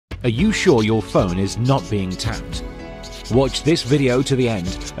Are you sure your phone is not being tapped? Watch this video to the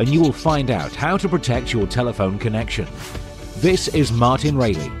end and you will find out how to protect your telephone connection. This is Martin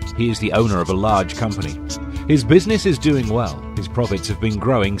Rayleigh. He is the owner of a large company. His business is doing well. His profits have been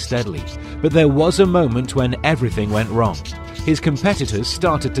growing steadily. But there was a moment when everything went wrong. His competitors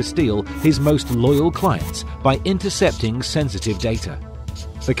started to steal his most loyal clients by intercepting sensitive data.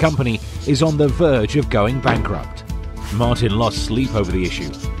 The company is on the verge of going bankrupt. Martin lost sleep over the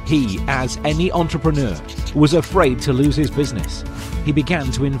issue. He, as any entrepreneur, was afraid to lose his business. He began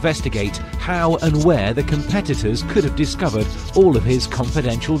to investigate how and where the competitors could have discovered all of his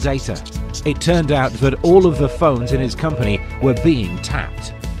confidential data. It turned out that all of the phones in his company were being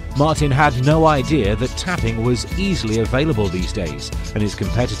tapped. Martin had no idea that tapping was easily available these days, and his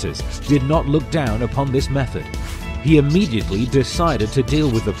competitors did not look down upon this method. He immediately decided to deal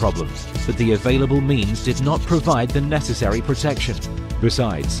with the problem, but the available means did not provide the necessary protection.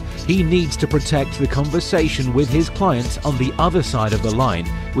 Besides, he needs to protect the conversation with his client on the other side of the line,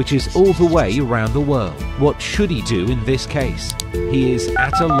 which is all the way around the world. What should he do in this case? He is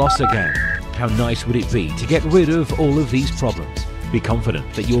at a loss again. How nice would it be to get rid of all of these problems? Be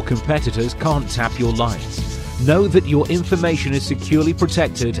confident that your competitors can't tap your lines. Know that your information is securely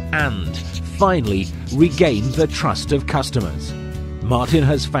protected and, finally, regain the trust of customers. Martin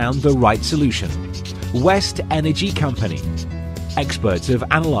has found the right solution. WestEnergy.L.T. Experts have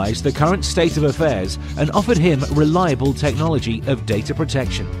analyzed the current state of affairs and offered him reliable technology of data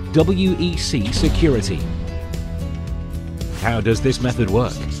protection. WEC Security. How does this method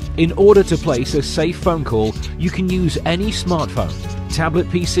work? In order to place a safe phone call, you can use any smartphone, tablet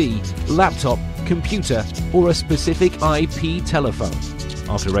PC, laptop, computer, or a specific IP telephone.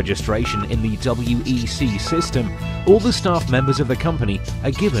 After registration in the WEC system, all the staff members of the company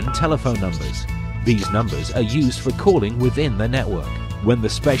are given telephone numbers. These numbers are used for calling within the network. When the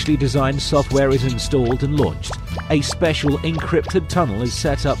specially designed software is installed and launched, a special encrypted tunnel is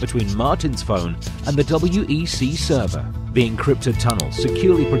set up between Martin's phone and the WEC server. The encrypted tunnel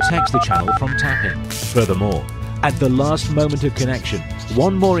securely protects the channel from tapping. Furthermore, at the last moment of connection,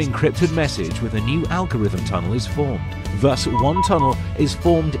 one more encrypted message with a new algorithm tunnel is formed. Thus, one tunnel is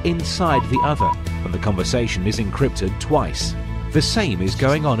formed inside the other, and the conversation is encrypted twice. The same is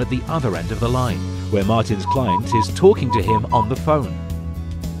going on at the other end of the line, where Martin's client is talking to him on the phone.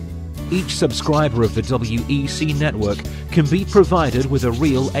 Each subscriber of the WEC network can be provided with a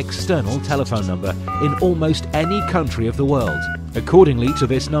real external telephone number in almost any country of the world. Accordingly to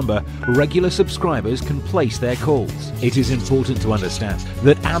this number, regular subscribers can place their calls. It is important to understand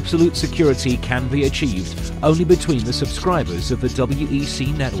that absolute security can be achieved only between the subscribers of the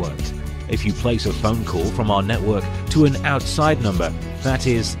WEC network. If you place a phone call from our network to an outside number, that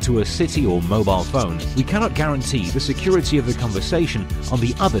is, to a city or mobile phone, we cannot guarantee the security of the conversation on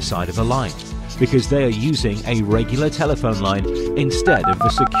the other side of the line, because they are using a regular telephone line instead of the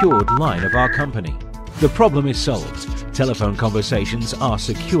secured line of our company. The problem is solved. Telephone conversations are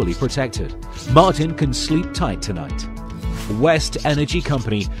securely protected. Martin can sleep tight tonight.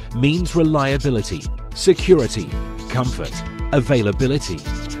 WestEnergy means reliability, security, comfort, availability.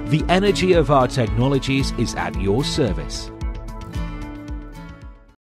 The energy of our technologies is at your service.